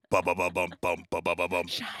Bum bum bum bum bum bum bum bum.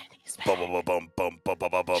 Shiny's Bum back. bum bum bum bum bum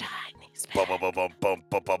bum bum. Shiny's Bum back. bum bum bum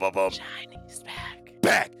bum bum bum bum. Shiny's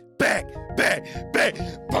back. Back.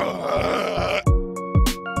 Bah.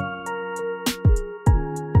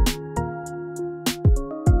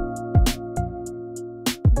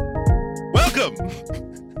 Welcome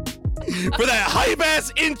for that hype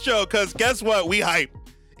ass intro, cause guess what? We hype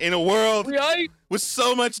in a world with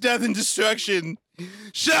so much death and destruction.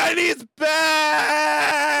 Shiny's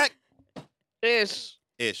back. Ish.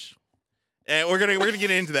 And we're gonna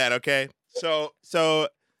get into that, okay? So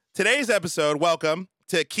today's episode, welcome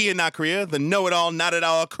to Kia Not Korea, the know-it-all, not at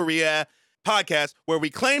all Korea podcast, where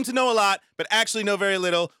we claim to know a lot, but actually know very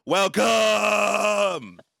little.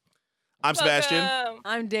 Welcome. I'm Sebastian,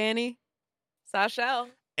 I'm Danny. Sashel.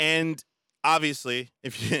 and obviously,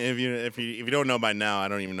 if you don't know by now, I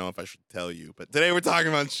don't even know if I should tell you. But today we're talking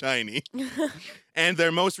about Shiny and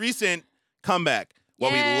their most recent comeback.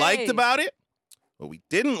 What we liked about it, what we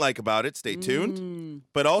didn't like about it. Stay tuned.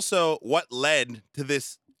 But also what led to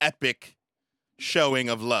this epic showing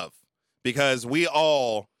of love, because we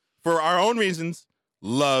all, for our own reasons,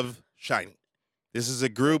 love Shiny. This is a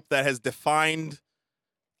group that has defined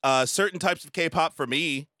certain types of K-pop for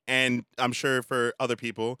me, and I'm sure for other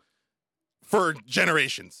people, for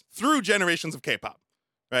generations, through generations of K-pop,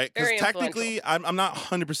 right? Because technically, I'm not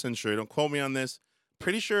 100% sure. Don't quote me on this.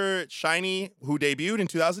 Pretty sure Shiny, who debuted in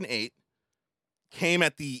 2008, came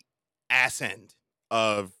at the ass end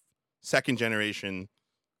of second generation,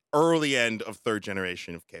 early end of third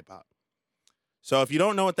generation of K-pop. So if you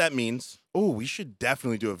don't know what that means, we should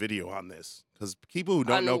definitely do a video on this, because people who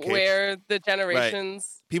don't know K-pop, where the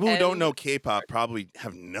generations, right, people who don't know K-pop probably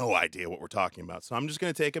have no idea what we're talking about. So I'm just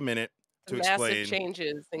going to take a minute to explain massive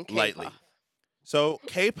changes in K-pop. lightly. So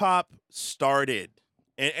K-pop started,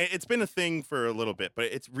 and it's been a thing for a little bit, but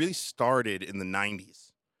it's really started in the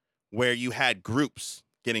 90s, where you had groups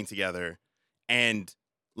getting together and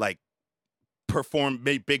like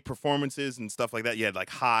make big performances and stuff like that. You had like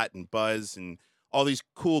Hot and Buzz and all these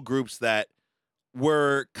cool groups that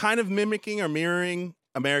were kind of mimicking or mirroring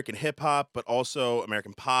American hip hop, but also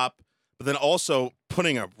American pop, but then also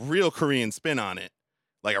putting a real Korean spin on it.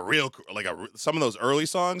 Some of those early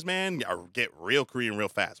songs, man, get real Korean real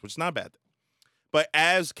fast, which is not a bad thing. But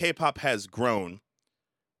as K-pop has grown,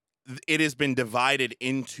 it has been divided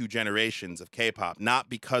into generations of K-pop, not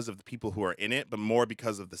because of the people who are in it, but more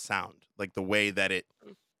because of the sound, like the way that it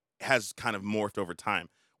has kind of morphed over time.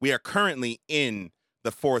 We are currently in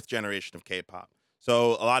the fourth generation of K-pop.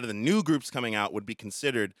 So a lot of the new groups coming out would be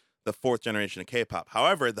considered the fourth generation of K-pop.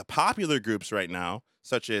 However, the popular groups right now,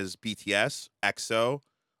 such as BTS, EXO,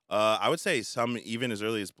 I would say some even as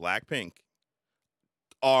early as Blackpink,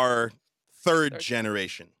 are third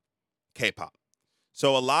generation K-pop.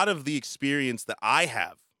 So a lot of the experience that I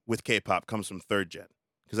have with K-pop comes from third gen,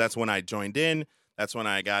 because that's when I joined in. That's when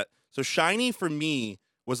I got. So Shiny for me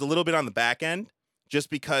was a little bit on the back end, just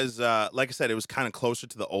because, like I said, it was kind of closer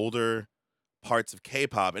to the older parts of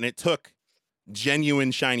K-pop, and it took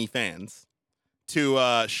genuine Shiny fans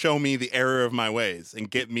to show me the error of my ways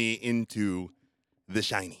and get me into the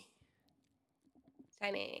Shiny.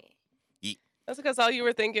 Shiny. Yeet. That's because all you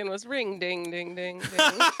were thinking was ring, ding, ding, ding, ding.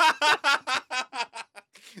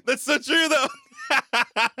 That's so true, though.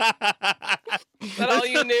 Is that all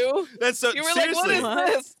you knew? That's so. You were seriously, like, what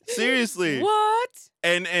is this? Seriously. What?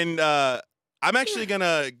 And I'm actually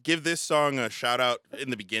gonna give this song a shout out in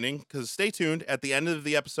the beginning, because stay tuned. At the end of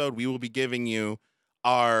the episode, we will be giving you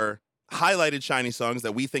our highlighted Shiny songs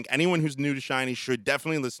that we think anyone who's new to Shiny should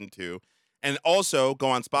definitely listen to. And also go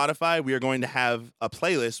on Spotify. We are going to have a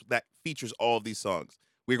playlist that features all of these songs.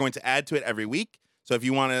 We're going to add to it every week. So if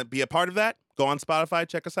you want to be a part of that, go on Spotify,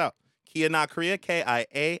 check us out. Kia Not Korea,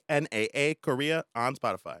 KIANAA, Korea on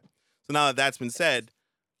Spotify. So now that that's been said,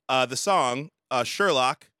 the song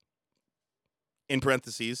Sherlock, in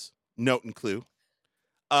parentheses, note and clue,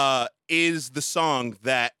 is the song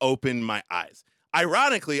that opened my eyes.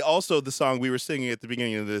 Ironically, also the song we were singing at the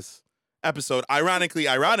beginning of this episode. Ironically,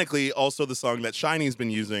 also the song that Shiny's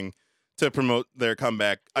been using to promote their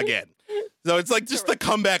comeback again. So it's like just the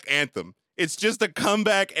comeback anthem. It's just a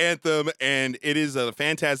comeback anthem, and it is a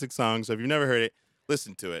fantastic song. So if you've never heard it,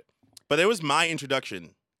 listen to it. But it was my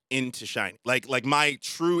introduction into Shiny, like my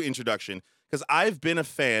true introduction, because I've been a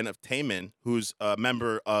fan of Taemin, who's a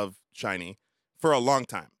member of Shiny, for a long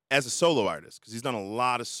time as a solo artist, because he's done a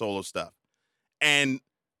lot of solo stuff. And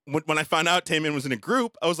when I found out Taemin was in a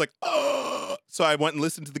group, I was like, oh! So I went and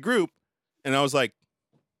listened to the group, and I was like,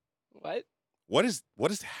 what is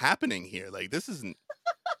happening here? Like, this is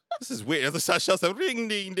weird. The Sashel said, ring,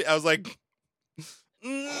 ding, ding. I was like,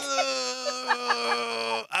 no.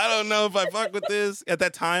 I don't know if I fuck with this. At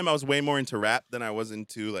that time, I was way more into rap than I was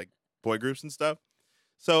into like boy groups and stuff.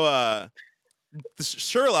 So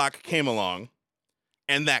Sherlock came along,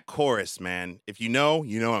 and that chorus, man, if you know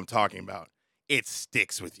what I'm talking about. It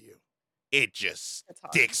sticks with you. It just It's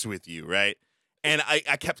hard. sticks with you, right? And I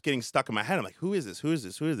kept getting stuck in my head. I'm like, who is this? Who is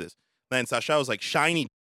this? Who is this? Then Sasha was like, Shiny.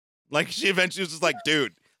 Like, she eventually was just like,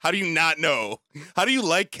 dude, how do you not know? How do you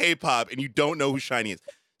like K-pop and you don't know who Shiny is?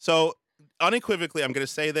 So, unequivocally, I'm going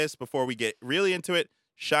to say this before we get really into it.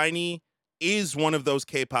 Shiny is one of those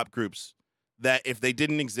K-pop groups that if they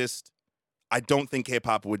didn't exist, I don't think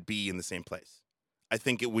K-pop would be in the same place. I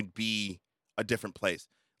think it would be a different place.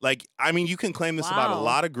 Like, I mean, you can claim this about a Wow.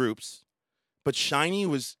 lot of groups, but Shiny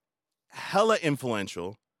was hella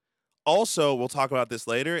influential. Also, we'll talk about this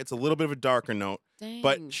later. It's a little bit of a darker note, Dang.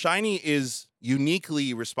 but Shiny is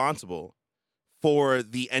uniquely responsible for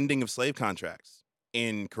the ending of slave contracts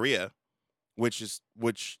in Korea, which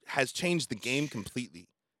has changed the game completely.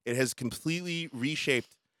 It has completely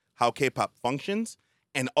reshaped how K-pop functions,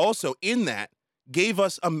 and also in that gave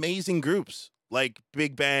us amazing groups like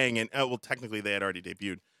Big Bang and well, technically they had already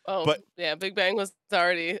debuted. Oh, But- yeah, Big Bang was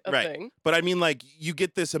already a Right. thing. But I mean, like, you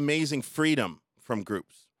get this amazing freedom from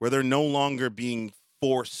groups where they're no longer being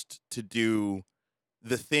forced to do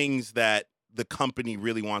the things that the company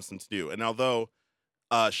really wants them to do. And although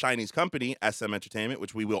Shiny's company, SM Entertainment,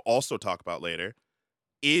 which we will also talk about later,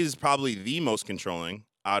 is probably the most controlling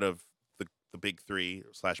out of the big three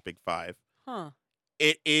 / big five, Huh.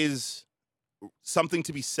 it is something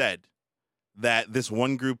to be said that this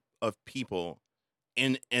one group of people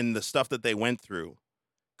in the stuff that they went through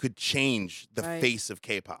could change the Right. face of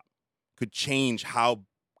K-pop, could change how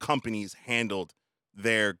companies handled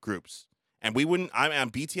their groups. And we wouldn't, I mean,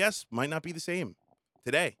 BTS might not be the same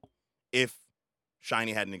today if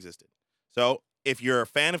Shiny hadn't existed. So if you're a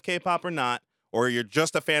fan of K-pop or not, or you're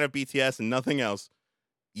just a fan of BTS and nothing else,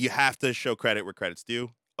 you have to show credit where credit's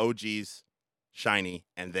due. OGs, Shiny,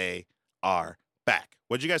 and they are back.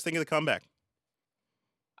 What'd you guys think of the comeback?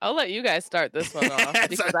 I'll let you guys start this one off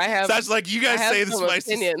because I have Sounds like you guys I have say the some spiciest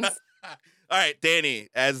opinions. All right, Danny,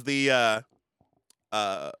 as the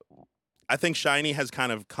I think Shiny has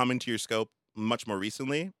kind of come into your scope much more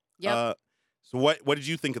recently. Yep. So what did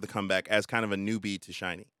you think of the comeback as kind of a newbie to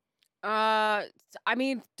Shiny? I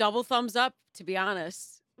mean, double thumbs up, to be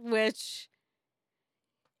honest, which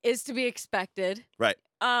is to be expected. Right.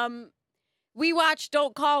 We watched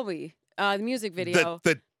 "Don't Call Me," the music video,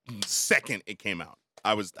 The second it came out,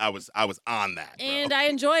 I was on that, bro. and I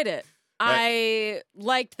enjoyed it. I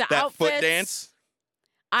liked the that outfits. foot dance.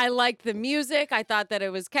 I liked the music. I thought that it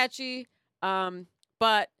was catchy.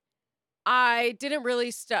 But I didn't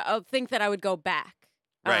really think that I would go back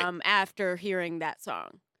Right. after hearing that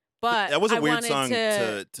song. But That was a I weird wanted song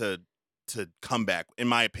to to come back, in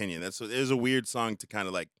my opinion. It was a weird song to kind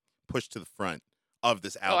of like push to the front of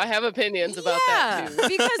this Oh, album. I have opinions about that too.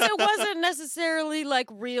 because it wasn't necessarily like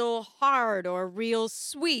real hard or real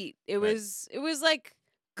sweet. It Right. was like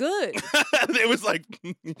good. It was like,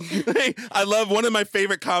 I love one of my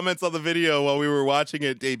favorite comments on the video while we were watching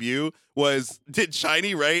it debut was, did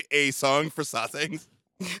Shiny write a song for Sasaengs?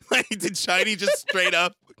 Like, did Shiny just straight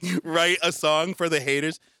up write a song for the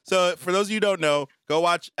haters? So for those of you who don't know, go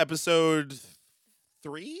watch episode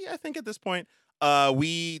 3, I think at this point.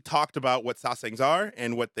 We talked about what Sasaengs are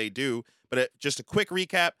and what they do, but just a quick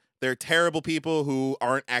recap, they're terrible people who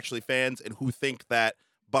aren't actually fans and who think that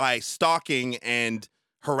by stalking and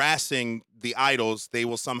harassing the idols, they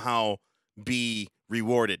will somehow be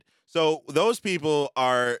rewarded. So those people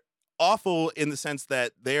are awful in the sense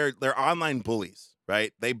that they're online bullies,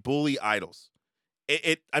 right? They bully idols.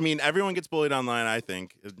 I mean, everyone gets bullied online, I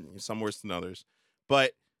think, some worse than others.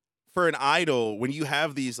 But for an idol, when you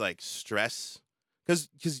have these like stress,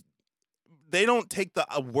 because they don't take the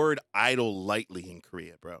word idol lightly in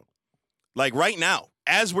Korea, bro. Like right now,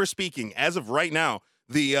 as we're speaking, as of right now,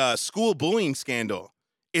 the school bullying scandal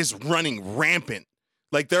is running rampant.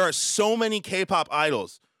 Like there are so many K-pop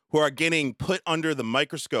idols who are getting put under the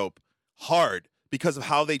microscope hard because of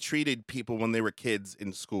how they treated people when they were kids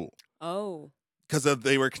in school. Oh. Because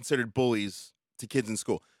they were considered bullies to kids in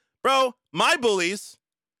school. Bro, my bullies,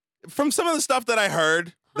 from some of the stuff that I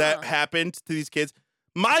heard that Huh. happened to these kids,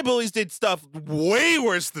 my bullies did stuff way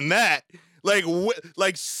worse than that.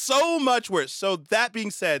 Like so much worse. So that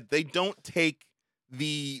being said, they don't take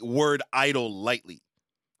the word idol lightly.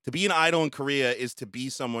 To be an idol in Korea is to be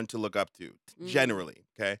someone to look up to, generally,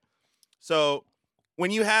 okay? So when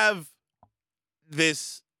you have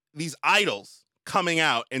these idols coming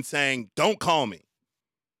out and saying, don't call me,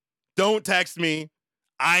 don't text me,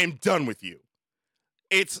 I'm done with you.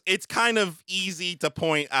 it's kind of easy to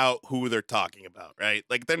point out who they're talking about, right?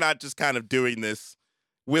 Like they're not just kind of doing this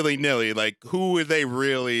willy-nilly. Like who are they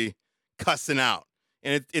really cussing out?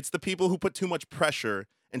 And it's the people who put too much pressure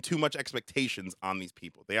and too much expectations on these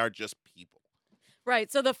people. They are just people.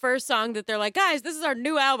 Right. So the first song that they're like, guys, this is our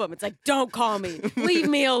new album. It's like, don't call me. Leave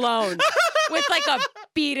me alone. With like a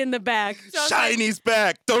beat in the back. So I was like- Shiny's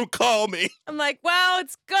back. Don't call me. I'm like, well,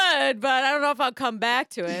 it's good, but I don't know if I'll come back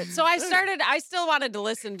to it. So I still wanted to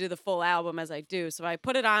listen to the full album as I do. So I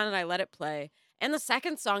put it on and I let it play. And the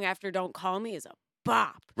second song after Don't Call Me is a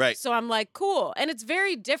bop. Right. So I'm like, cool. And it's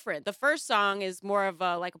very different. The first song is more of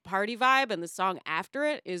a like a party vibe, and the song after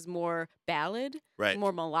it is more ballad, Right.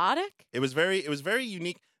 more melodic. It was very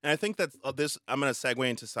unique. And I think that this, I'm going to segue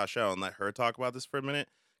into Sachel and let her talk about this for a minute.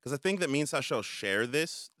 Because I think that me and Sachel share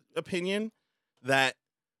this opinion that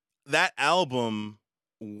album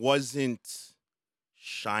wasn't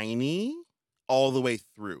shiny all the way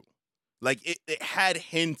through. Like it had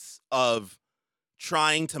hints of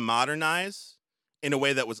trying to modernize in a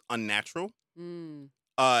way that was unnatural in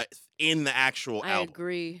the actual I album.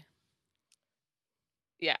 agree.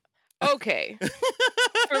 Yeah. Okay.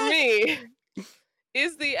 For me,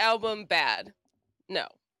 is the album bad? No.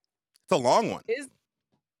 It's a long one.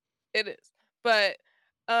 It is. But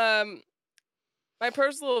my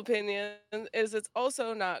personal opinion is it's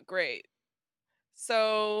also not great.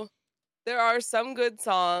 So there are some good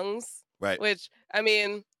songs, Right. which I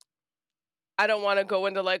mean, I don't want to go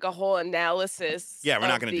into like a whole analysis Yeah, we're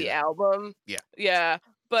not of gonna do the that. album. Yeah. Yeah.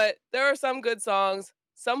 But there are some good songs.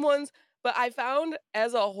 But I found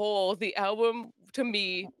as a whole the album to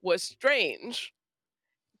me was strange.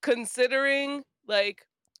 Considering like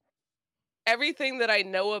everything that I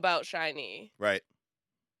know about Shiny. Right.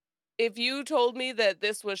 If you told me that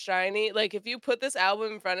this was Shiny, like if you put this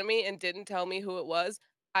album in front of me and didn't tell me who it was,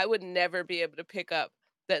 I would never be able to pick up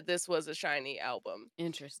that this was a Shiny album.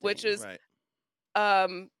 Interesting. Which is Right.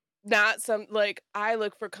 not some like I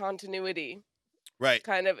look for continuity Right.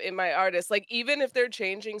 kind of in my artists. Like even if they're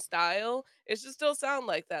changing style, it should still sound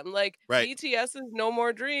like them. Like Right. BTS's No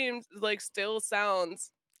More Dreams like still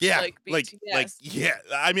sounds Yeah. like BTS. Yeah.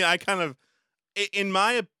 I mean, I kind of, in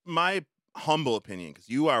my humble opinion, because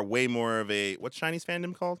you are way more of a, what's Shiny's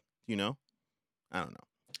fandom called? Do you know? I don't know.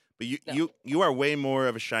 But you are way more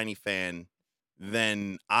of a Shiny fan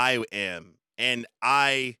than I am. And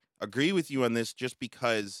I agree with you on this just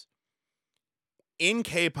because in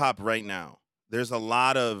K-pop right now, there's a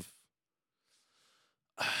lot of,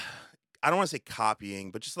 I don't want to say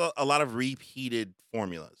copying, but just a lot of repeated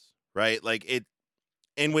formulas, right? Like it,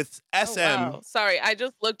 and with SM, Oh, wow. Sorry, I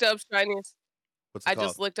just looked up Shiny's. what's it I called?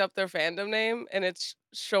 just looked up their fandom name and it's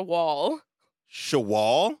Shawwal.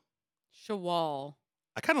 Shawwal? Shawwal.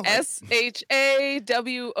 I kind of like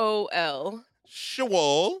SHAWOL.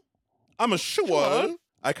 Shawwal. I'm a Shawwal. Shawwal.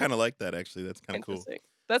 I kind of like that actually. That's kind of cool. Interesting.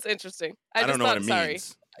 That's interesting. I just don't know thought, what it sorry.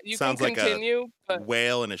 means. You Sounds can like continue, a but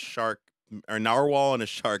whale and a shark, or narwhal and a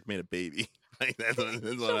shark made a baby. Like that's what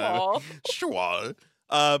Shawwal. Shawwal.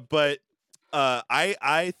 But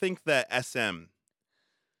I think that SM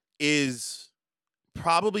is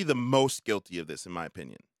probably the most guilty of this, in my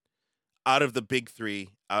opinion, out of the big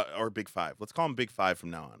three or big five. Let's call them big five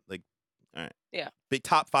from now on. Like, all right, Yeah. big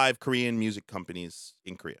top 5 Korean music companies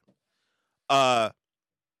in Korea.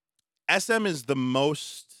 SM is the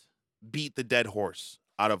most beat the dead horse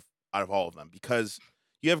out of all of them because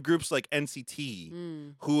you have groups like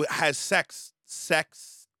NCT who has sects,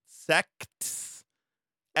 SECTS,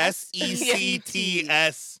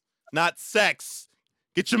 not sex.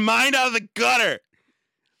 Get your mind out of the gutter.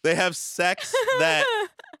 They have sects that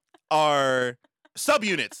are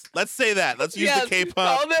subunits. Let's say that. Let's use the K-pop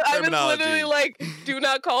I was terminology. literally like, do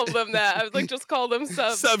not call them that. I was like, just call them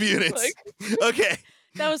subunits. Like, okay.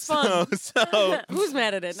 That was fun. So Who's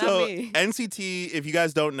mad at it? so Not me. NCT, if you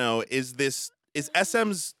guys don't know, is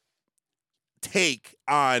SM's take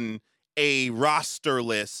on a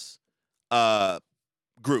rosterless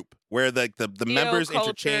group where the members culture,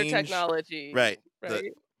 interchange. technology. Right.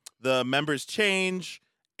 Right. The members change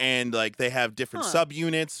and like they have different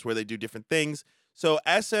subunits where they do different things. So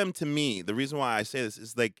SM to me, the reason why I say this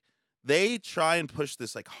is like they try and push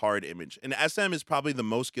this like hard image. And SM is probably the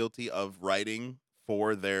most guilty of writing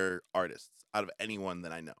for their artists out of anyone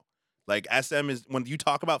that I know. Like SM is, when you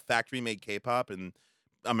talk about factory made K-pop, and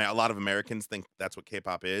I mean a lot of Americans think that's what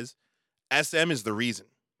K-pop is. SM is the reason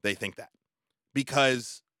they think that.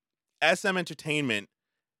 Because SM Entertainment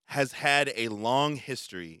has had a long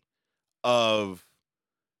history of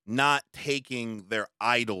not taking their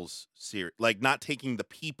idols serious, like not taking the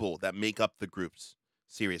people that make up the groups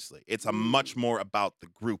seriously. It's a much more about the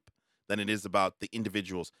group than it is about the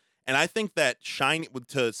individuals. And I think that Shiny,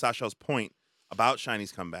 to Sasha's point about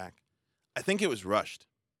Shiny's comeback, I think it was rushed.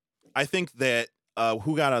 I think that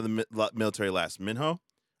who got out of the military last? Minho?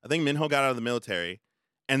 I think Minho got out of the military,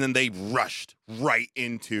 and then they rushed right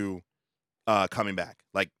into coming back.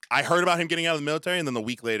 Like, I heard about him getting out of the military, and then the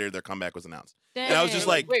week later, their comeback was announced. And I was just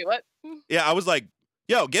like, wait, what? Yeah, I was like,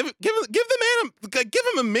 yo, give the man give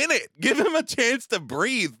him a minute. Give him a chance to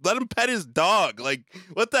breathe. Let him pet his dog. Like,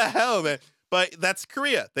 what the hell, man? But that's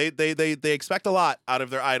Korea. They expect a lot out of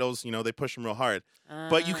their idols. You know, they push them real hard.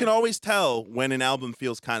 But you can always tell when an album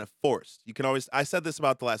feels kind of forced. You can always. I said this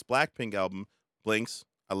about the last Blackpink album, Blinks.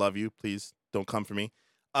 I love you. Please don't come for me.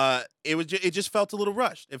 It just felt a little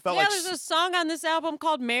rushed. It felt like there's a song on this album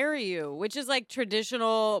called "Marry You," which is like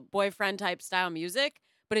traditional boyfriend type style music,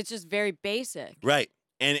 but it's just very basic. Right.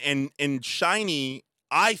 And Shiny,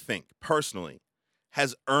 I think personally,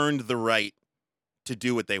 has earned the right to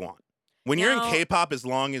do what they want. When you're in K-pop, as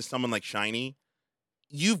long as someone like Shiny,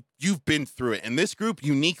 you've been through it, and this group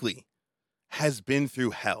uniquely has been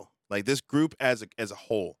through hell. Like, this group as a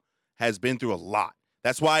whole has been through a lot.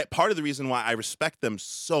 That's why part of the reason why I respect them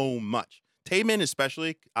so much. Taemin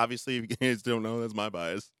especially, obviously, if you guys don't know, that's my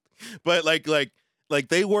bias. But like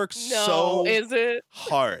they work so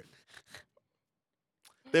hard.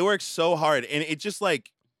 They work so hard, and it just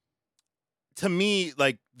like, to me,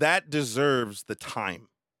 like, that deserves the time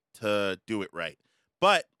to do it right.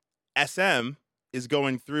 But SM is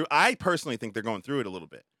going through, I personally think they're going through it a little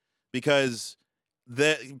bit, because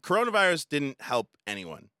the coronavirus didn't help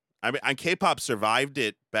anyone. I mean, K-pop survived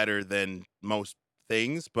it better than most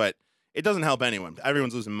things, but it doesn't help anyone.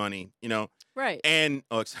 Everyone's losing money, you know? Right. And,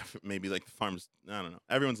 except for maybe like the farms, I don't know.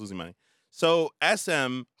 Everyone's losing money. So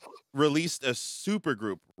SM released a super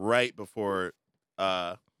group right before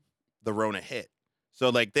the Rona hit. So,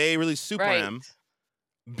 like, they released Super M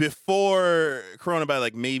before Corona by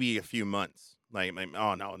like maybe a few months. Like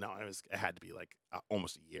oh no, it had to be like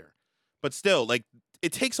almost a year. But still, like,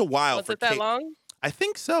 it takes a while. Was it that long? I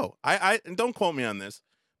think so. I don't quote me on this,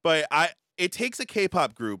 but it takes a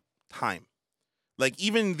K-pop group time. Like,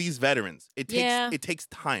 even these veterans, it takes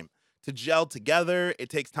time to gel together. It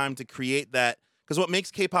takes time to create that, because what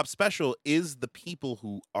makes K-pop special is the people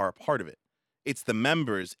who are a part of it. It's the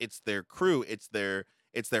members, it's their crew, it's their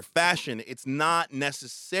fashion. It's not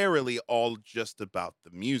necessarily all just about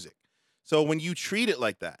the music. So when you treat it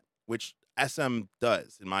like that, which SM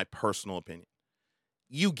does, in my personal opinion,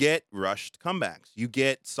 you get rushed comebacks. You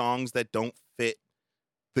get songs that don't fit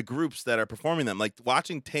the groups that are performing them. Like,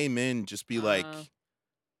 watching Taemin just be like,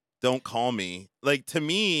 "Don't call me." Like, to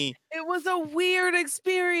me, it was a weird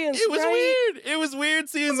experience. It was right? weird. It was weird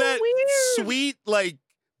seeing that sweet, like,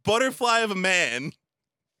 butterfly of a man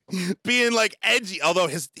being like edgy. Although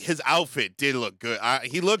his outfit did look good.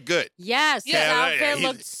 He looked good. Yes, his outfit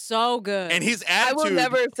looked so good. And his attitude. I will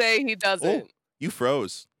never say he doesn't. Oh, you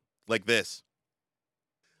froze like this.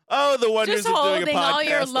 Oh, the wonders just of doing a podcast. Just holding all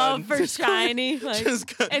your love on, for Shiny, like,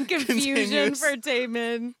 and confusion for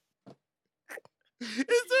Taemin.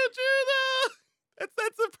 It's so true, though.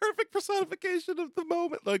 That's a perfect personification of the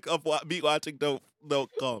moment, like, of me watching Don't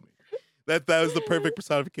Call Me. That was the perfect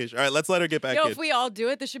personification. All right, let's let her get back in. If we all do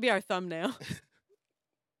it, this should be our thumbnail.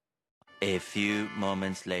 A few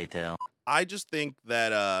moments later. I just think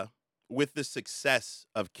that with the success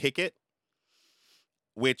of Kick It,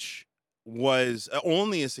 which was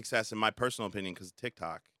only a success in my personal opinion because of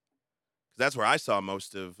TikTok, because that's where I saw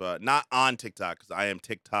most of, not on TikTok, because I am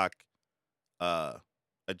TikTok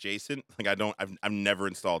adjacent. Like, I've never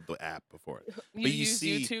installed the app before. You use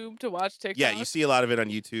YouTube to watch TikTok? Yeah, you see a lot of it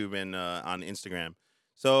on YouTube and on Instagram.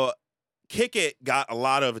 So Kick It got a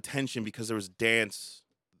lot of attention because there was dance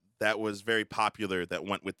that was very popular that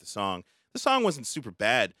went with the song. The song wasn't super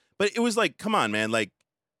bad, but it was like, come on, man, like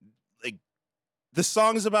the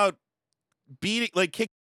song is about beating, like, kick,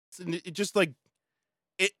 and it just, like,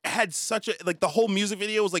 it had such a, like, the whole music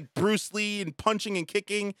video was like Bruce Lee and punching and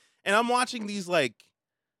kicking, and I'm watching these, like,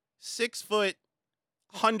 6 foot,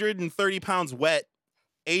 130 pounds wet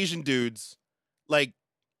Asian dudes, like,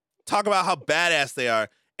 talk about how badass they are.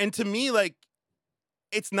 And to me, like,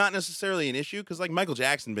 it's not necessarily an issue, because, like, Michael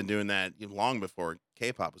Jackson been doing that long before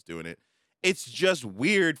K-pop was doing it. It's just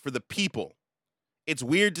weird for the people. It's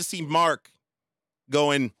weird to see Mark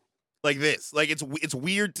going like this. Like, it's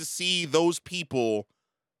weird to see those people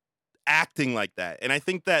acting like that. And I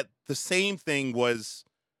think that the same thing was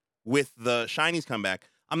with the Shiny's comeback.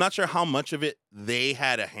 I'm not sure how much of it they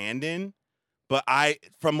had a hand in, but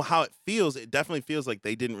from how it feels, it definitely feels like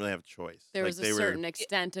they didn't really have a choice. There like, was a certain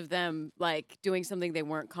extent of them, like, doing something they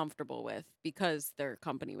weren't comfortable with because their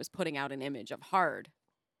company was putting out an image of hard.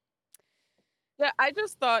 Yeah, I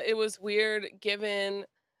just thought it was weird given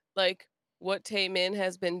like what Taemin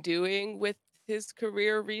has been doing with his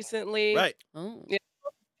career recently. Right. Oh. Yeah,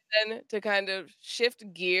 then to kind of shift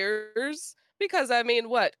gears because I mean,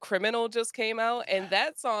 what Criminal just came out and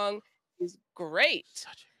that song is great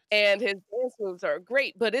Such and his dance moves are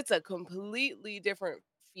great, but it's a completely different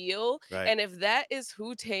feel. Right. And if that is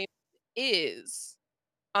who Taemin is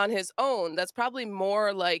on his own, that's probably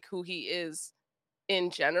more like who he is in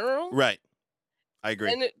general. Right. I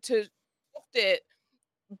agree. And to shift it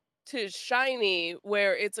to Shiny,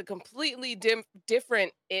 where it's a completely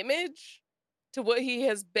different image to what he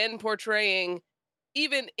has been portraying,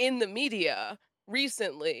 even in the media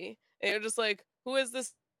recently. And you're just like, who is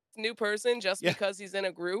this new person just Yeah. because he's in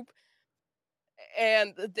a group?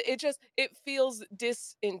 And it feels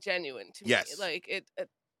disingenuine to me. Yes. Like it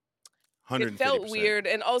 150%. felt weird.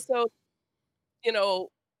 And also, you know,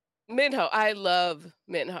 Minho, I love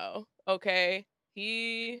Minho. Okay,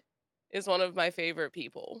 he is one of my favorite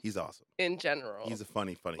people He's awesome. in general. He's a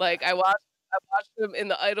funny Like guy. I watched him in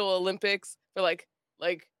the Idol Olympics for like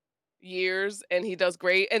years, and he does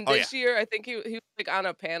great. And Oh, this year, I think he was like on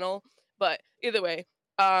a panel. But either way,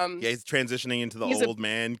 Yeah, he's transitioning into the he's a- old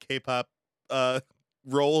man K-pop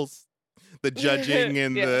roles, the judging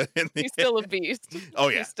and Yeah. the he's still a beast. Oh,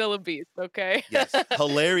 yeah. He's still a beast. Okay. yes,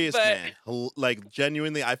 hilarious But- man. Like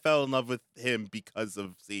genuinely, I fell in love with him because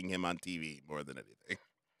of seeing him on TV more than anything.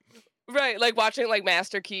 Right, like watching like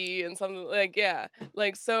Master Key and something like yeah.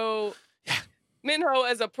 Like so Yeah. Minho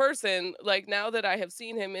as a person, like now that I have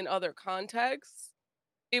seen him in other contexts,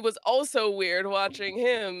 it was also weird watching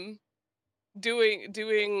him doing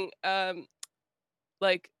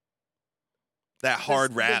like That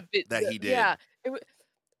hard the rap bit- that the- he did. Yeah.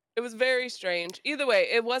 It was very strange. Either way,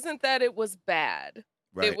 it wasn't that it was bad.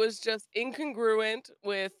 Right. It was just incongruent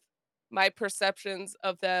with my perceptions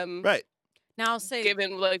of them right. Now I'll say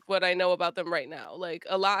given like what I know about them right now. Like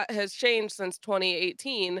a lot has changed since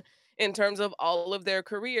 2018 in terms of all of their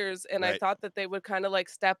careers and I Right. thought that they would kind of like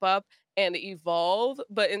step up and evolve,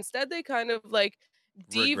 but instead they kind of like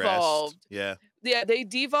Regressed. devolved. Yeah. Yeah, they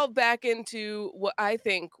devolved back into what I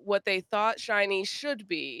think what they thought Shiny should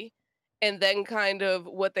be and then kind of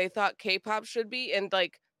what they thought K-pop should be and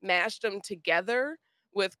like mashed them together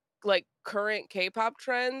with like current K-pop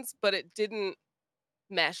trends, but it didn't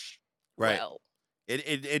mesh Right. well.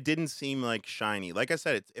 It didn't seem like shiny. Like I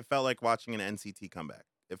said, it felt like watching an NCT comeback.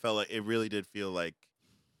 It felt like it really did feel like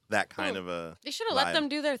that kind of a. they should have let vibe. them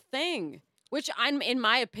do their thing, which I'm in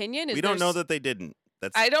my opinion is We don't know there's- that they didn't.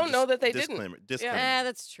 That's I don't know just that they didn't. disclaimer, Disclaimer.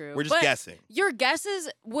 that's true. We're just But guessing. your guesses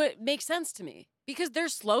would make sense to me because their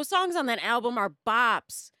slow songs on that album are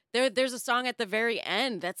bops. There's a song at the very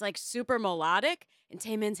end that's like super melodic, and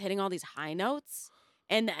Taemin's hitting all these high notes,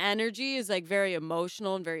 and the energy is like very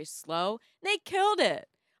emotional and very slow. And they killed it.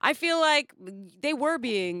 I feel like they were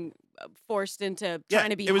being forced into Yeah, trying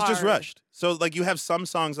to be. it was just hard. rushed. So like you have some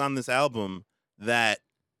songs on this album that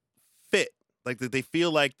fit, like that they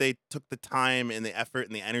feel like they took the time and the effort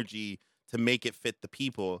and the energy to make it fit the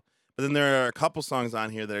people. But then there are a couple songs on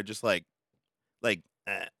here that are just like,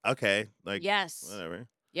 okay, like Yes. whatever.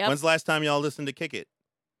 Yep. When's the last time y'all listened to Kick It?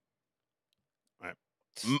 All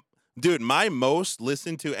right. Dude, my most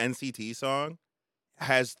listened to NCT song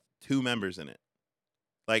has 2 members in it.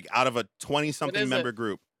 Like out of a 20-something is member it?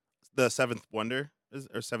 group. The Seventh Wonder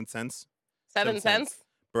or Seventh Sense. Seven Seven Cents.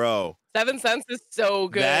 Bro, 7 Cents is so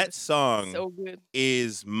good. that song so good.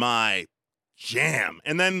 is my jam.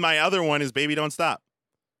 And then my other one is Baby Don't Stop.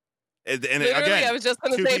 And Literally, again, I was just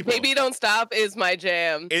gonna 2 say, people. "Baby Don't Stop" is my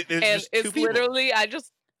jam, it's and just 2 it's people. literally,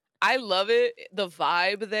 I love it. The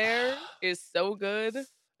vibe there is so good.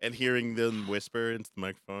 And hearing them whisper into the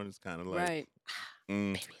microphone is kind of like Right.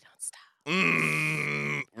 mm, Baby Don't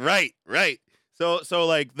Stop. right. So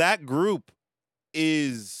like that group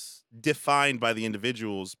is defined by the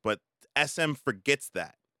individuals, but SM forgets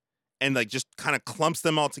that and like just kind of clumps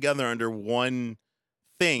them all together under one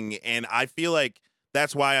thing. And I feel like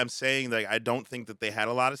that's why I'm saying like I don't think that they had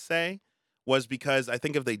a lot to say, was because I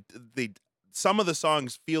think if they some of the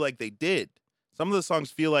songs feel like they did. Some of the songs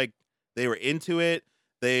feel like they were into it.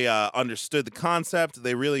 They understood the concept.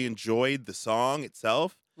 They really enjoyed the song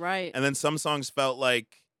itself. Right. And then some songs felt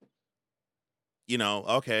like,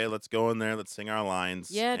 okay, let's go in there, let's sing our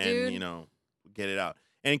lines. Yeah, and, dude. Get it out.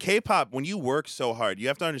 And in K-pop, when you work so hard, you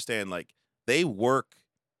have to understand, like, they work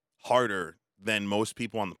harder than most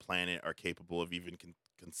people on the planet are capable of even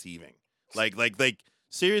conceiving. Like,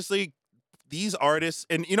 seriously, these artists,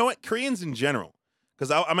 and you know what? Koreans in general,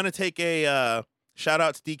 because I'm going to take a shout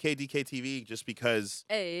out to DK TV just because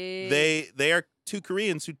Hey. they are 2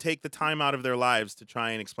 Koreans who take the time out of their lives to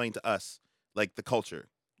try and explain to us like the culture,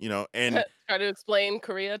 and Try to explain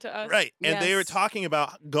Korea to us. right. And they were Yes. talking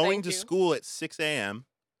about going Thank to you. school at 6 a.m.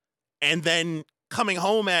 and then coming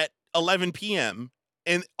home at 11 p.m.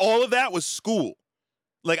 And all of that was school.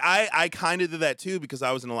 Like I kind of did that too because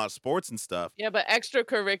I was in a lot of sports and stuff. Yeah, but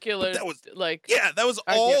extracurriculars, that was- like, Yeah, that was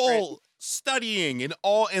Are all different. studying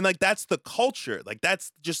and like that's the culture. Like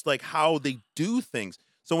that's just like how they do things.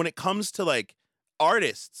 So when it comes to like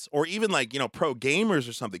artists or even like, pro gamers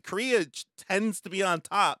or something, Korea tends to be on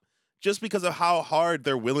top just because of how hard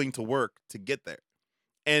they're willing to work to get there.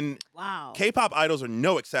 And Wow. K-pop idols are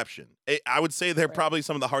no exception. I would say they're Right. probably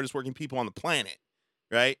some of the hardest working people on the planet,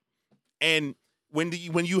 right? And when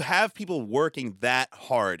you have people working that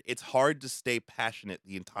hard, it's hard to stay passionate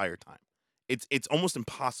the entire time. It's almost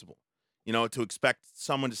impossible, to expect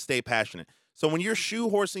someone to stay passionate. So when you're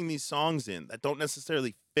shoehorsing these songs in that don't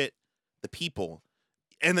necessarily fit the people,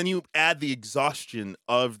 and then you add the exhaustion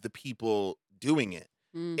of the people doing it,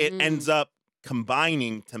 it Mhm. ends up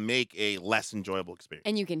combining to make a less enjoyable experience.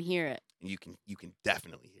 And you can hear it. And you can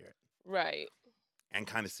definitely hear it right. and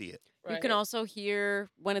kind of see it. Right. You can also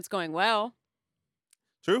hear when it's going well,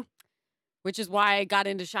 True. which is why I got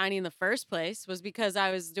into Shiny in the first place, was because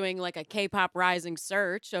I was doing like a K-pop rising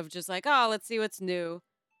search of just like, oh, let's see what's new.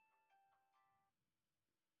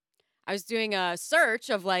 I was doing a search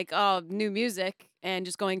of like, oh, new music and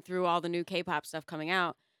just going through all the new K-pop stuff coming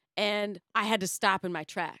out. And I had to stop in my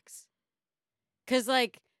tracks. Because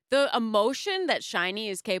like the emotion that Shiny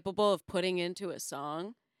is capable of putting into a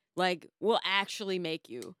song, like will actually make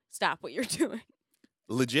you stop what you're doing.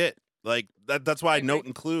 Legit. Like that's why I agree. Note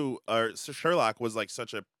and Clue or Sherlock was like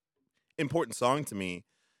such a important song to me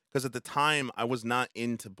because at the time I was not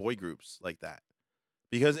into boy groups like that.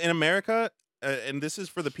 Because in America, and this is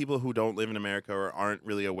for the people who don't live in America or aren't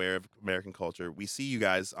really aware of American culture, we see you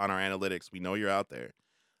guys on our analytics. We know you're out there.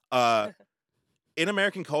 In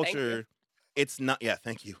American culture, it's not. Yeah,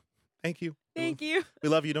 thank you. Thank you. Thank you. We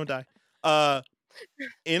love you. Don't die.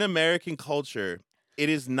 In American culture, it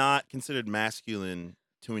is not considered masculine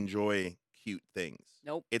to enjoy cute things.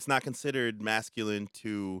 Nope. It's not considered masculine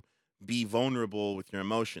to be vulnerable with your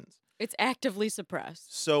emotions. It's actively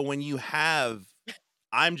suppressed. So when you have,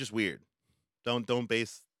 I'm just weird. Don't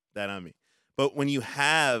base that on me. But when you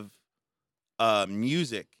have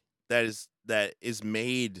music that is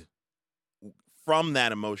made from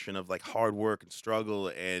that emotion of like hard work and struggle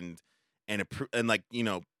and like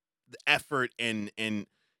the effort and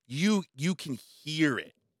you can hear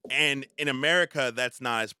it. And in America, that's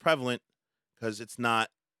not as prevalent because it's not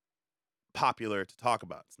popular to talk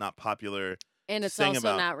about. It's not popular. And it's sing also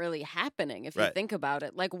about. not really happening if you Right. think about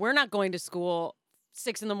it. Like, we're not going to school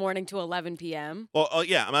 6 a.m. to 11 p.m. Well,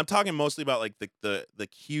 yeah, I'm talking mostly about like the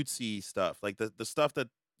cutesy stuff, like the stuff that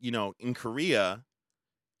in Korea,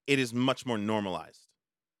 it is much more normalized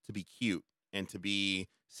to be cute and to be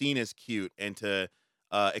seen as cute and to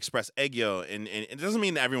express aegyo, and it doesn't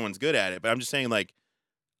mean that everyone's good at it, but I'm just saying like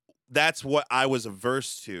that's what I was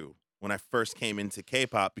averse to when I first came into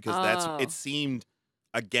K-pop because Oh. it seemed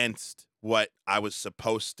against what I was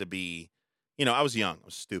supposed to be. I was young, I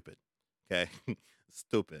was stupid. Okay,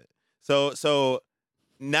 stupid. So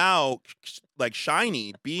now, like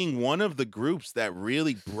Shiny being one of the groups that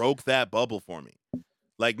really broke that bubble for me,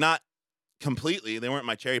 like not completely. They weren't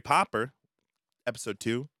my cherry popper. Episode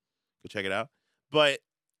 2, go check it out. But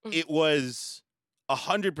it was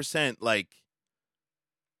 100% like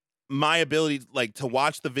my ability like to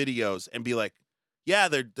watch the videos and be like, yeah,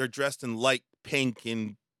 they're dressed in light pink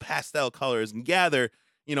and pastel colors, and yeah, they're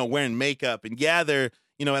wearing makeup, and yeah, they're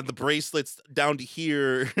have the bracelets down to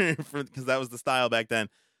here because that was the style back then.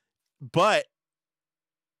 But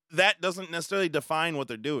that doesn't necessarily define what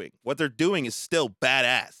they're doing. What they're doing is still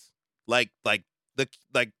badass. Like the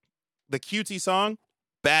cutesy song,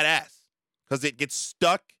 badass, because it gets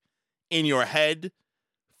stuck in your head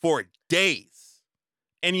for days.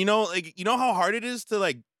 And how hard it is to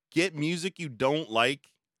like get music you don't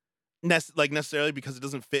like necessarily because it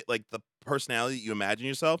doesn't fit like the personality that you imagine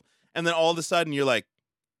yourself, and then all of a sudden you're like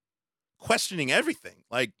questioning everything.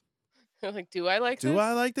 Like, Like, do I like this? do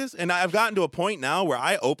I like this? And I've gotten to a point now where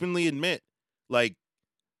I openly admit, like,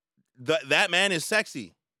 that man is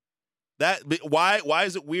sexy. Why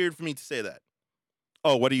is it weird for me to say that?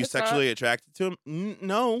 Oh, what are you It's not. sexually attracted to him?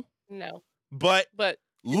 No, No. but But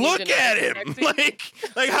look deny at it's him. sexy?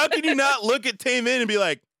 Like how can you not look at Taemin and be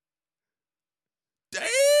like, damn,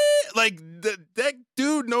 like that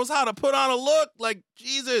dude knows how to put on a look, like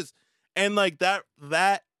Jesus. And like that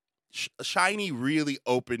Shiny really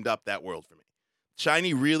opened up that world for me.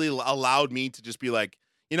 Shiny really allowed me to just be like,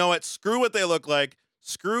 you know what? Screw what they look like.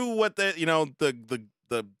 Screw what the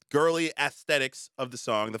the girly aesthetics of the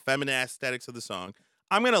song, the feminine aesthetics of the song.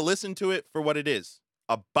 I'm gonna listen to it for what it is,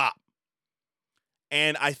 a bop.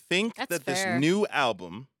 And I think That's that fair. this new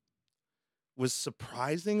album was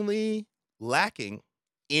surprisingly lacking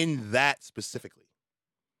in that specifically.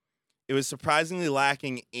 It was surprisingly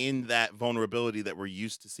lacking in that vulnerability that we're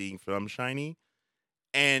used to seeing from Shiny,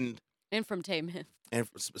 and from Tame.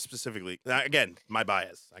 specifically, again, my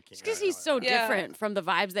bias. I can't. Just because he's so Yeah. different from the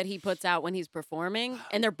vibes that he puts out when he's performing,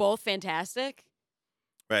 and they're both fantastic.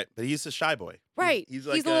 Right, but he's a shy boy. Right. He's He's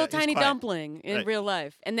like a little he's tiny quiet. dumpling in Right. real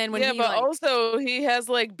life. And then when yeah, he but like, also he has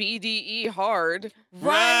like BDE hard.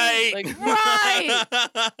 Right. Like- Right.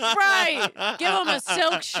 Right. Give him a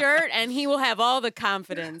silk shirt and he will have all the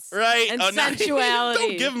confidence. Right. And no, sensuality.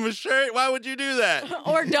 Don't give him a shirt. Why would you do that?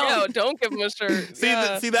 Or No, don't. don't give him a shirt. See,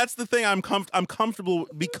 yeah. see, that's the thing. I'm comfortable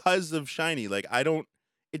because of Shiny. Like I don't.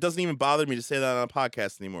 It doesn't even bother me to say that on a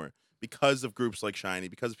podcast anymore because of groups like Shiny,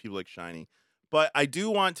 because of people like Shiny. But I do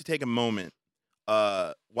want to take a moment,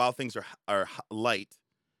 while things are light,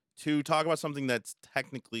 to talk about something that's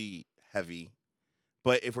technically heavy.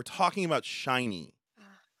 But if we're talking about Shiny,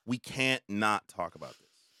 we can't not talk about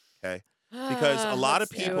this. Okay. Because a lot of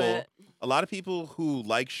Let's do people, it. a lot of people who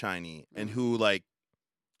like Shiny and who like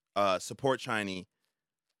support Shiny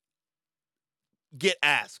get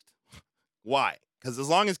asked why. Because as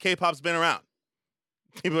long as K-pop's been around,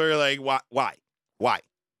 people are like, why?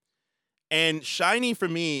 And Shiny for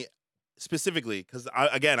me specifically, because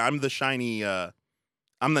again, I'm the Shiny, I'm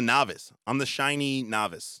the novice. I'm the Shiny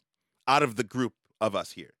novice out of the group of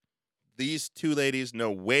us here. These two ladies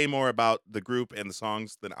know way more about the group and the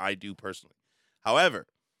songs than I do personally. However,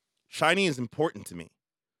 Shiny is important to me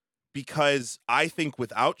because I think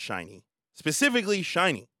without Shiny, specifically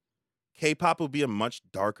Shiny, K-pop will be a much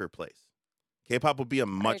darker place. K-pop will be a I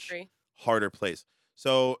much agree. harder place.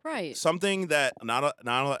 So Right. something that and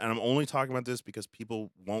I'm only talking about this because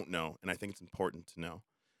people won't know, and I think it's important to know.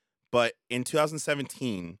 But in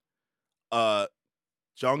 2017, Jong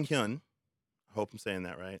Hyun, I hope I'm saying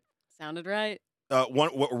that right, Sounded right.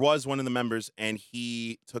 was one of the members, and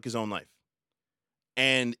he took his own life.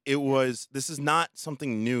 And this is not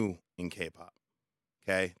something new in K-pop.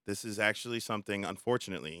 Okay, this is actually something,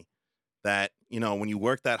 unfortunately, that when you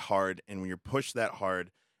work that hard and when you're pushed that hard,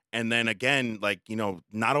 and then again, like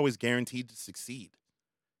not always guaranteed to succeed,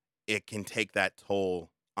 it can take that toll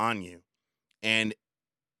on you. And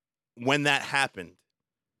when that happened,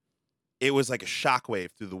 it was like a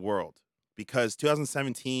shockwave through the world because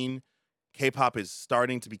 2017 K-pop is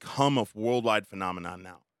starting to become a worldwide phenomenon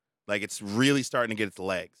now. Like it's really starting to get its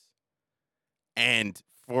legs. And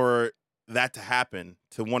for that to happen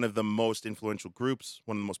to one of the most influential groups,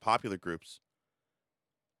 one of the most popular groups,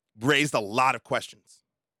 raised a lot of questions,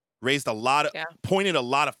 pointed a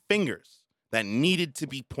lot of fingers that needed to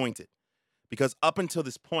be pointed. Because up until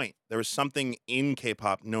this point, there was something in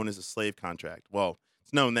K-pop known as a slave contract. Well,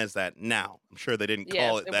 it's known as that now. I'm sure they didn't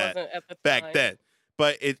call Yes, it that wasn't at the back time. then.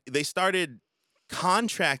 But they started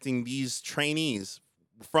contracting these trainees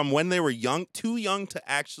from when they were too young to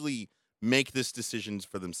actually make this decisions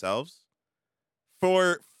for themselves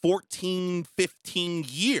for 14, 15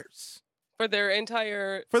 years. For their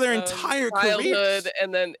entire entire childhood careers.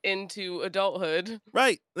 and then into adulthood.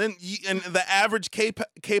 Right. And the average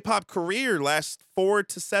K-pop career lasts 4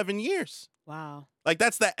 to 7 years. Wow. Like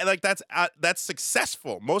that's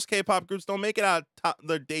successful. Most K-pop groups don't make it out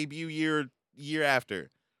their debut year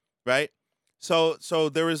after, right? So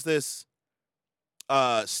there was this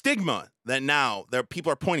stigma that now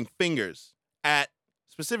people are pointing fingers at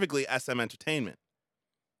specifically SM Entertainment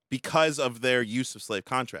because of their use of slave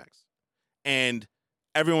contracts, and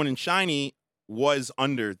everyone in Shiny was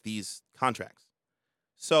under these contracts.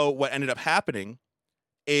 So what ended up happening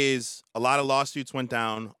is a lot of lawsuits went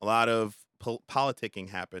down, a lot of politicking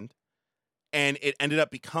happened, and it ended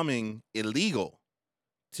up becoming illegal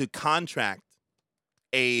to contract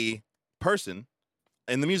a person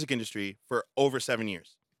in the music industry for over 7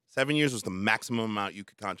 years. 7 years was the maximum amount you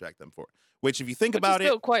could contract them for. Which, if you think about is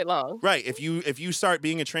still it, quite long. right? If you start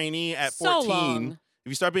being a trainee at So 14, long. if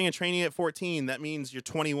you start being a trainee at 14, that means you're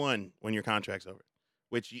 21 when your contract's over.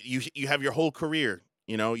 Which you have your whole career.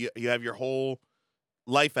 You have your whole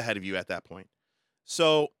life ahead of you at that point.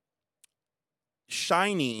 So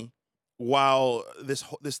Shiny, while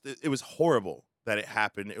it was horrible that it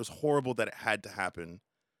happened. It was horrible that it had to happen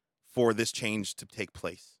for this change to take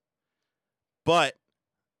place. But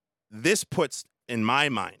this puts, in my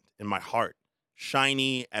mind, in my heart,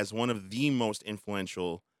 Shiny as one of the most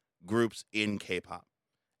influential groups in K-pop.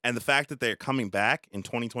 And the fact that they're coming back in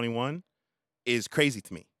 2021 is crazy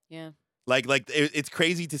to me. Yeah. Like it's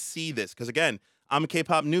crazy to see this because, again, I'm a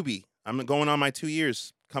K-pop newbie. I'm going on my 2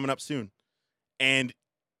 years coming up soon. And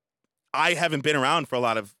I haven't been around for a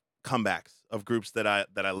lot of comebacks of groups that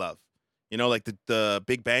I love. You know, like the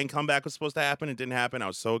Big Bang comeback was supposed to happen. It didn't happen. I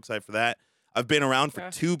was so excited for that. I've been around for Yeah.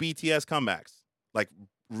 2 BTS comebacks. Like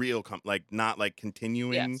real like not like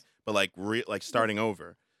continuing, Yes. but like like starting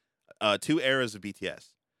over. 2 eras of BTS.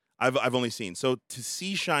 I've only seen. So to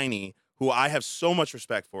see SHINee, who I have so much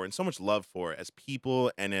respect for and so much love for as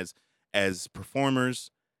people and as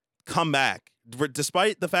performers, come back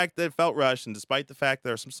despite the fact that it felt rushed and despite the fact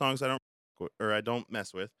there are some songs I don't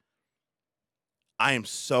mess with. I am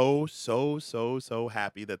so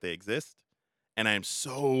happy that they exist, and I am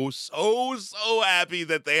so happy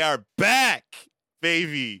that they are back,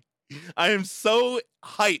 baby. I am so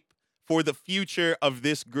hype for the future of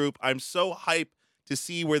this group. I'm so hype to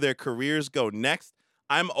see where their careers go next.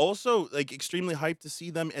 I'm also like extremely hyped to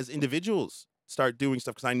see them as individuals start doing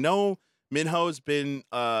stuff because I know Minho's been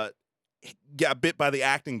got bit by the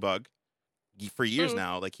acting bug for years Mm.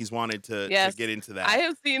 now. Like he's wanted to Yes. get into that. I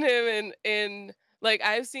have seen him in like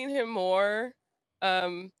I've seen him more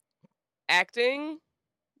acting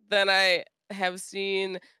than I have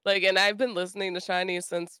seen like, and I've been listening to SHINee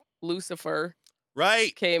since Lucifer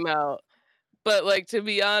Right. came out. But like, to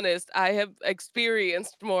be honest, I have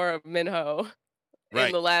experienced more of Minho in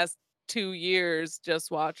Right. the last 2 years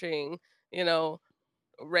just watching,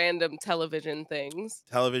 random television things.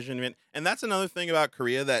 Television, and that's another thing about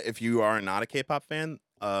Korea that if you are not a K-pop fan,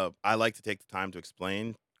 I like to take the time to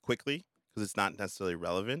explain quickly because it's not necessarily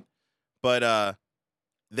relevant. But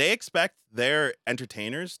they expect their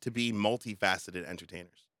entertainers to be multifaceted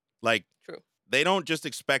entertainers. Like, True. they don't just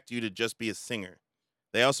expect you to just be a singer.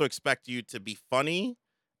 They also expect you to be funny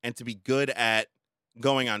and to be good at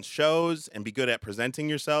going on shows and be good at presenting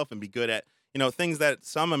yourself and be good at, things that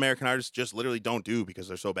some American artists just literally don't do because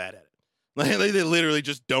they're so bad at it. Like, they literally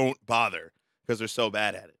just don't bother because they're so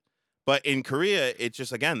bad at it. But in Korea, it's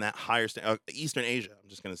just, again, that higher Eastern Asia, I'm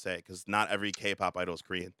just going to say, because not every K-pop idol is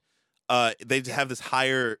Korean. They just have this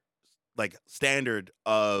higher, like, standard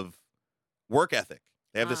of work ethic.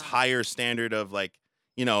 They have this higher standard of, like,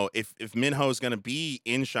 if Minho is going to be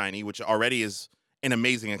in SHINee, which already is an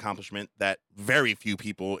amazing accomplishment that very few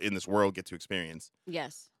people in this world get to experience.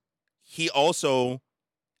 Yes. He also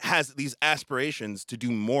has these aspirations to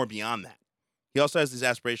do more beyond that. He also has these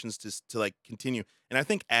aspirations to like continue. And I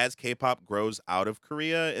think as K-pop grows out of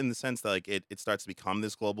Korea in the sense that like it starts to become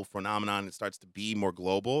this global phenomenon, it starts to be more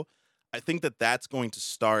global, I think that that's going to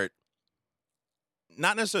start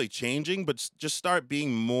not necessarily changing, but just start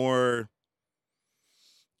being more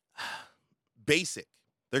basic.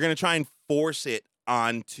 They're going to try and force it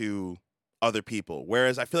onto other people.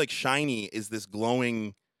 Whereas I feel like SHINee is this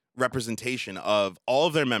glowing representation of all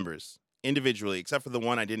of their members individually, except for the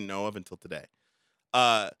one I didn't know of until today,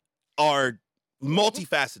 are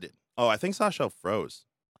multifaceted. Oh, I think Sasha froze.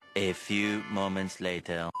 A few moments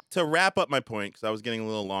later. To wrap up my point, because I was getting a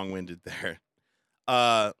little long-winded there,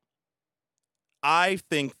 I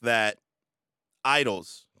think that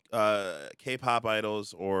idols, K-pop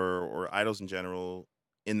idols or idols in general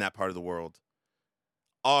in that part of the world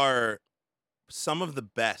are some of the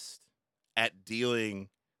best at dealing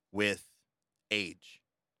with age,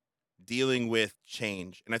 dealing with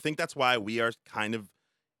change. And I think that's why we are kind of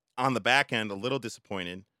on the back end a little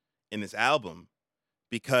disappointed in this album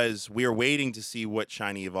because we are waiting to see what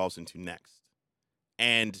SHINee evolves into next.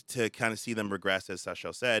 And to kind of see them regress, as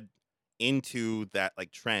Sashel said, into that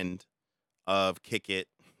like trend of Kick It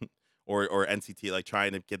or NCT, like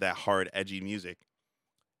trying to get that hard, edgy music,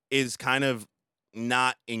 is kind of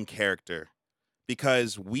not in character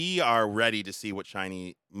because we are ready to see what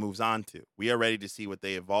SHINee moves on to. We are ready to see what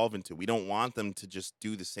they evolve into. We don't want them to just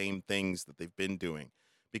do the same things that they've been doing.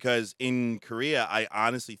 Because in Korea, I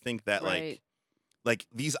honestly think that Right. like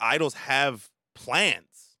these idols have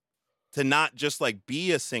plans to not just like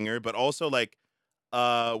be a singer, but also like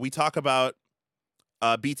we talk about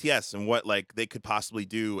BTS and what like they could possibly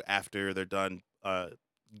do after they're done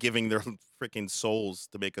giving their freaking souls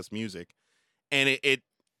to make us music. And it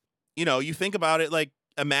you think about it like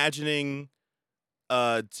imagining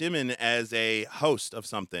Jimin as a host of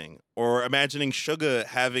something or imagining Suga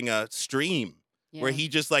having a stream where Yeah. he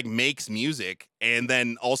just like makes music and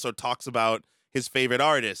then also talks about his favorite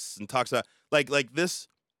artists and talks about like these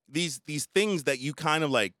things that you kind of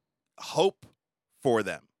like hope for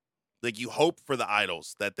them. Like you hope for the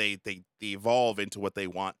idols that they evolve into what they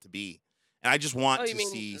want to be. And I just want Oh, you to mean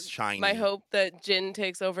see SHINee. my hope that Jin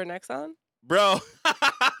takes over Nexon? Bro.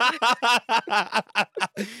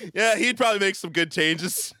 Yeah, he'd probably make some good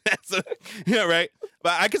changes. Yeah, right.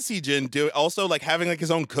 But I could see Jin do it. Also, like having like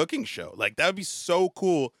his own cooking show. Like that would be so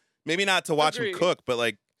cool. Maybe not to watch him Agreed. cook, but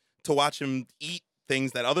like to watch him eat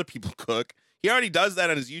things that other people cook. He already does that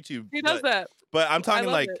on his YouTube. He does that. But I'm talking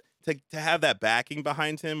love like it. to have that backing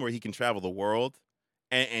behind him where he can travel the world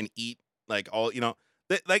and eat like all,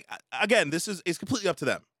 like again, this is it's completely up to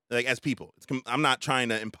them. Like as people, I'm not trying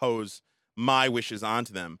to impose my wishes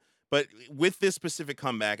onto them. But with this specific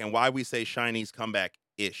comeback and why we say Shiny's comeback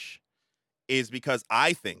ish is because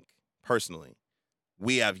I think personally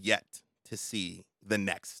we have yet to see the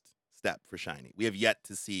next step for Shiny. We have yet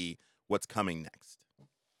to see what's coming next.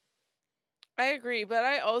 I agree, but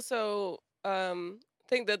I also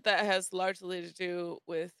think that has largely to do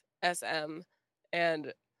with SM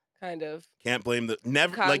and kind of Can't blame the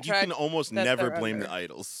never like you can contract almost that never they're blame the under.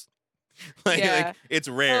 idols. like Yeah. it's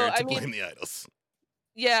rare Well, to I mean, blame the idols.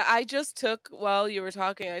 yeah, I just took while you were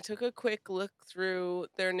talking, I took a quick look through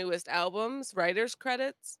their newest albums, writers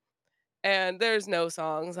credits, and there's no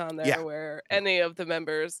songs on Yeah. there where any of the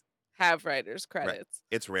members have writers Right. credits.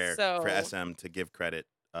 It's rare for So, SM to give credit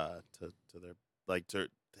to their like to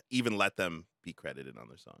even let them be credited on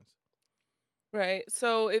their songs. right.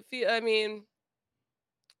 So I mean,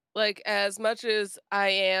 like as much as I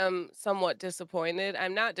am somewhat disappointed,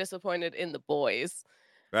 I'm not disappointed in the boys.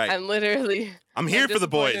 Right. I'm literally I'm here for the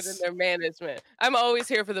disappointed in boys. their management. I'm always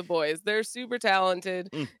here for the boys. They're super talented.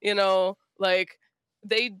 Mm. Like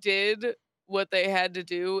they did what they had to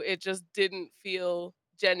do. It just didn't feel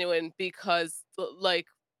genuine because like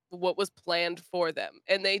what was planned for them.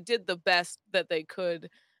 And they did the best that they could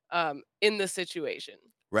in the situation.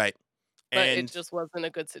 Right. But it And just wasn't a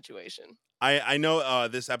good situation. I know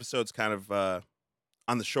this episode's kind of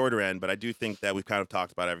on the shorter end, but I do think that we've kind of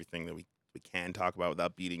talked about everything that we can talk about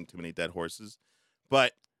without beating too many dead horses.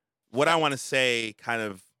 But what I want to say kind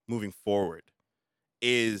of moving forward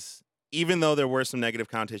is even though there were some negative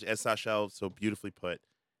connotations, as Sachel so beautifully put,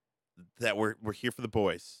 that we're here for the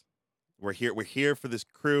boys. We're here for this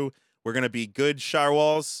crew. We're gonna be good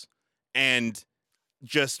Sharwals and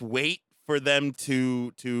just wait for them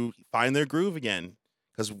to find their groove again.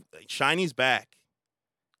 Because Shiny's back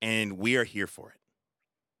and we are here for it.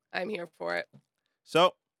 I'm here for it.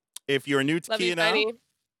 So if you're new to Love you, Kia now, Shiny.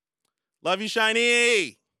 love you,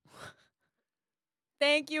 Shiny.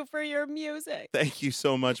 Thank you for your music. Thank you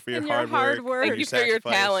so much for your And your hard hard work. work. and Thank you for your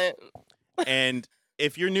sacrifice. talent. And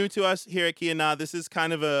if you're new to us here at Kia Na, this is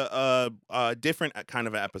kind of a different kind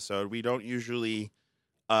of an episode. We don't usually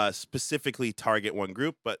specifically target one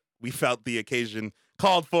group, but we felt the occasion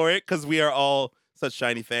called for it because we are all such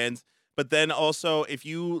Shiny fans. But then also, if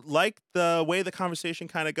you like the way the conversation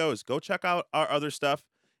kind of goes, go check out our other stuff.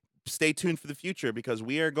 Stay tuned for the future because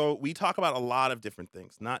we talk about a lot of different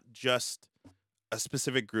things, not just a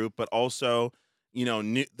specific group, but also,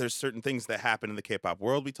 there's certain things that happen in the K-pop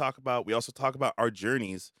world we talk about. We also talk about our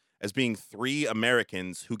journeys as being 3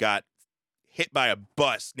 Americans who got hit by a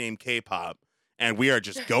bus named K-pop, and we are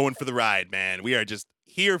just going for the ride, man. We are just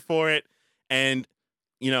here for it. And,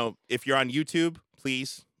 if you're on YouTube,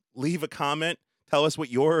 please leave a comment. Tell us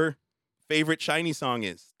what your favorite Shiny song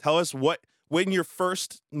is. Tell us when your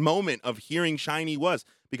first moment of hearing Shiny was,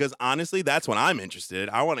 because honestly, that's when I'm interested.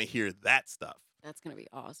 I want to hear that stuff. That's going to be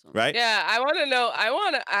awesome. Right? Yeah, I want to know. I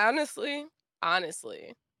want to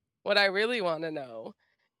honestly, what I really want to know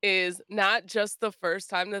is not just the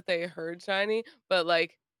first time that they heard Shiny, but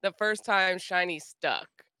like the first time Shiny stuck.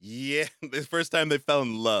 Yeah, the first time they fell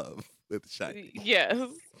in love with Shiny. Yes,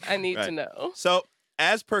 I need to Right. know. So,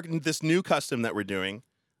 as per this new custom that we're doing,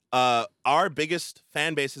 our biggest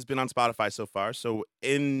fan base has been on Spotify so far. So,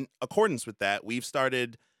 in accordance with that, we've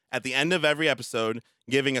started at the end of every episode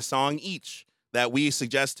giving a song each that we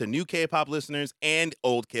suggest to new K-pop listeners and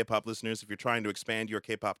old K-pop listeners if you're trying to expand your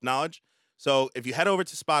K-pop knowledge. So, if you head over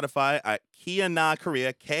to Spotify at Kiana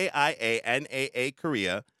Korea, Kianaa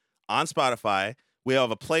Korea, on Spotify, we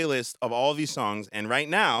have a playlist of all these songs. And right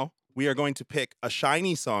now, we are going to pick a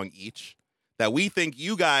Shiny song each that we think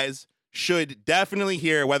you guys should definitely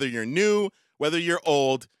hear, whether you're new, whether you're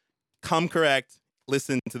old. Come correct,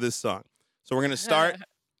 listen to this song. So we're going to start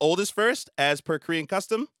oldest first, as per Korean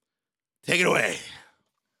custom. Take it away.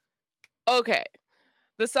 Okay.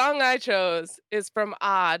 The song I chose is from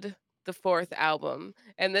Odd, the 4th album.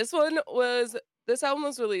 And this album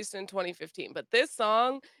was released in 2015. But this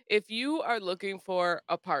song, if you are looking for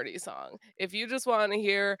a party song, if you just want to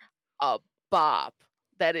hear a bop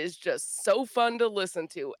that is just so fun to listen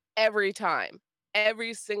to every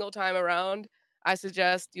single time around, I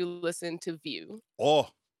suggest you listen to View. Oh,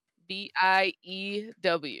 View.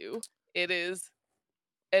 It is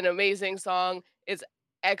an amazing song. It's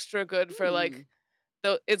extra good for like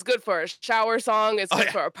it's good for a shower song. It's good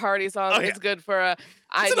for a party song. It's good for a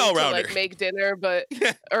I It's an need to all-rounder. like make dinner, but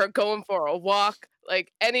or going for a walk.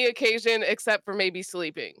 Like any occasion except for maybe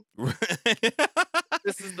sleeping.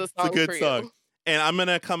 This is the song It's a good for song. you. And I'm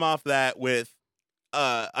gonna come off that with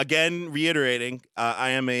again reiterating, I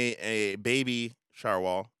am a baby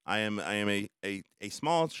Sharwall. I am a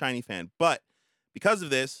small Shiny fan, but because of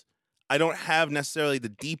this, I don't have necessarily the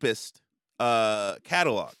deepest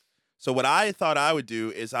catalog. So what I thought I would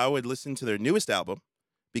do is I would listen to their newest album,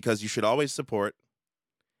 because you should always support.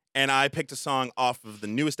 And I picked a song off of the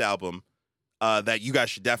newest album that you guys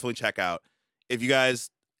should definitely check out if you guys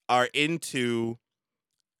are into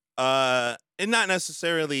and not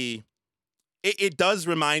necessarily. It does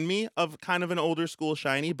remind me of kind of an older school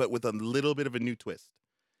Shiny, but with a little bit of a new twist.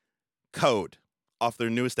 Code, off their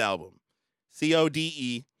newest album.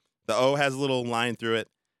 CODE. The O has a little line through it.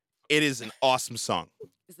 It is an awesome song.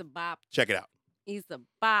 It's a bop. Check it out. He's a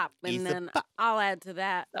bop. And He's a then bop. I'll add to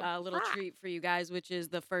that A a little bop. treat for you guys, which is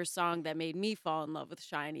the first song that made me fall in love with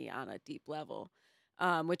Shiny on a deep level,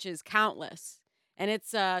 which is Countless. And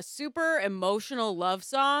it's a super emotional love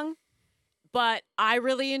song, but I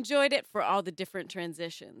really enjoyed it for all the different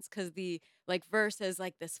transitions, because the like verse has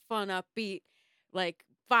like this fun, upbeat like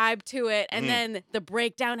vibe to it. And then the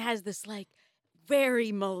breakdown has this like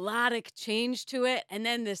very melodic change to it, and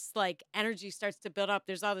then this like energy starts to build up.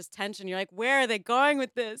 There's all this tension. You're like, where are they going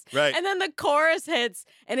with this? Right. And then the chorus hits,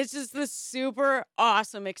 and it's just this super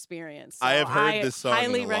awesome experience. So I have heard this song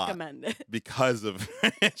highly a lot. recommend it. Because of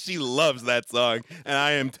she loves that song, and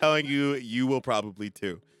I am telling you, you will probably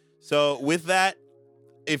too. So with that,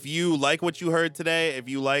 if you like what you heard today, if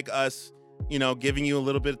you like us, giving you a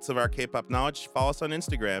little bits of our K-pop knowledge, follow us on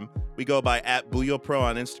Instagram. We go by @BuyoPro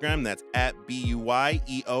on Instagram. That's @BUYEOPRO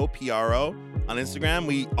on Instagram.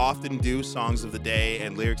 We often do songs of the day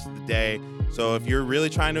and lyrics of the day. So if you're really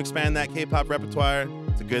trying to expand that K-pop repertoire,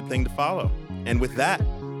 it's a good thing to follow. And with that,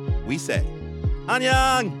 we say,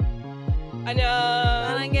 안녕! 안녕.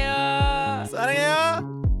 사랑해요!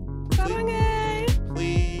 사랑해.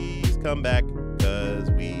 Please come back, because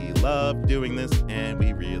we love doing this and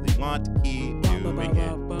we really want to keep doing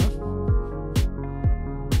it.